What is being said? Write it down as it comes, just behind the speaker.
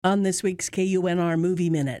On this week's KUNR Movie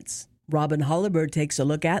Minutes, Robin Hollibird takes a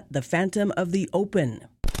look at The Phantom of the Open.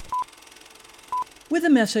 With a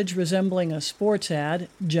message resembling a sports ad,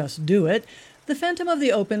 just do it, The Phantom of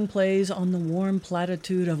the Open plays on the warm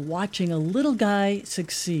platitude of watching a little guy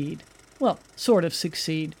succeed. Well, sort of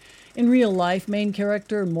succeed. In real life, main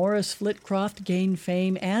character Maurice Flitcroft gained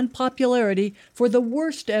fame and popularity for the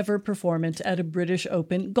worst ever performance at a British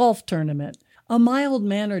Open golf tournament. A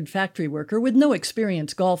mild-mannered factory worker with no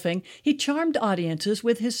experience golfing, he charmed audiences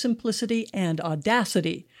with his simplicity and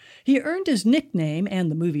audacity. He earned his nickname and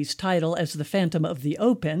the movie's title as the Phantom of the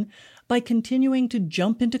Open by continuing to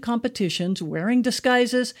jump into competitions, wearing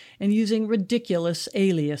disguises, and using ridiculous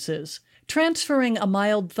aliases. Transferring a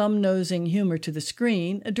mild thumb-nosing humor to the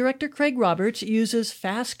screen, director Craig Roberts uses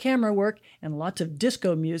fast camera work and lots of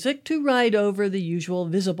disco music to ride over the usual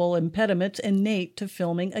visible impediments innate to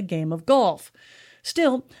filming a game of golf.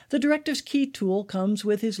 Still, the director's key tool comes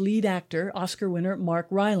with his lead actor, Oscar winner Mark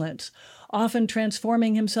Rylance. Often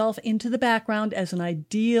transforming himself into the background as an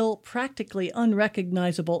ideal, practically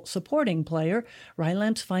unrecognizable supporting player,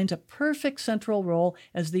 Rylance finds a perfect central role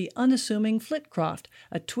as the unassuming Flitcroft,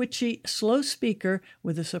 a twitchy, slow speaker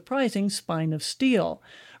with a surprising spine of steel.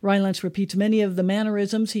 Rylance repeats many of the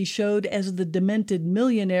mannerisms he showed as the demented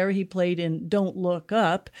millionaire he played in Don't Look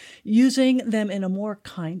Up, using them in a more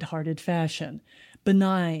kind-hearted fashion.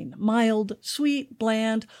 Benign, mild, sweet,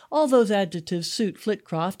 bland, all those adjectives suit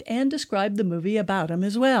Flitcroft and describe the movie about him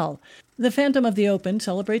as well. The Phantom of the Open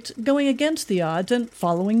celebrates going against the odds and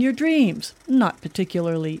following your dreams. Not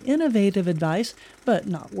particularly innovative advice, but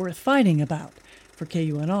not worth fighting about. For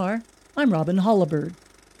KUNR, I'm Robin Hollibird.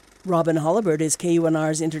 Robin Hollibird is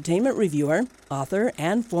KUNR's entertainment reviewer, author,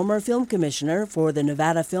 and former film commissioner for the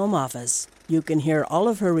Nevada Film Office. You can hear all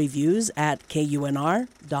of her reviews at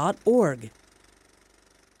KUNR.org.